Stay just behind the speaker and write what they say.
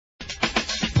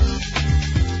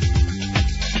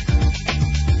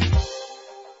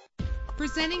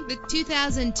Presenting the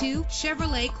 2002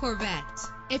 Chevrolet Corvette.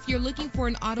 If you're looking for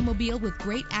an automobile with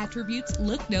great attributes,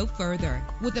 look no further.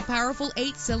 With a powerful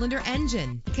 8-cylinder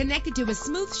engine connected to a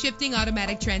smooth shifting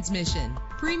automatic transmission,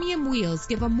 premium wheels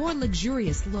give a more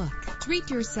luxurious look. Treat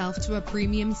yourself to a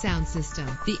premium sound system.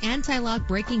 The anti-lock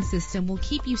braking system will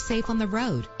keep you safe on the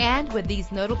road. And with these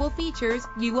notable features,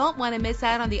 you won't want to miss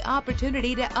out on the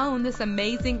opportunity to own this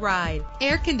amazing ride.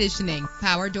 Air conditioning,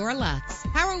 power door locks,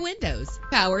 power windows,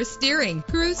 power steering,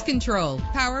 cruise control,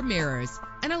 power mirrors,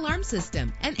 an alarm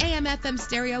system, an AM/FM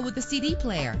stereo with a CD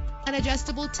player, an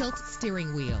adjustable tilt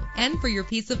steering wheel. And for your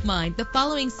peace of mind, the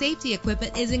following safety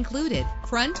equipment is included: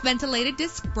 front ventilated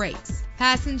disc brakes,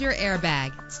 passenger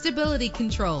airbag, stability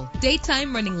control,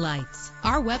 daytime running lights.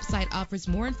 Our website offers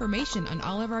more information on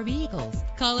all of our vehicles.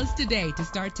 Call us today to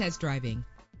start test driving.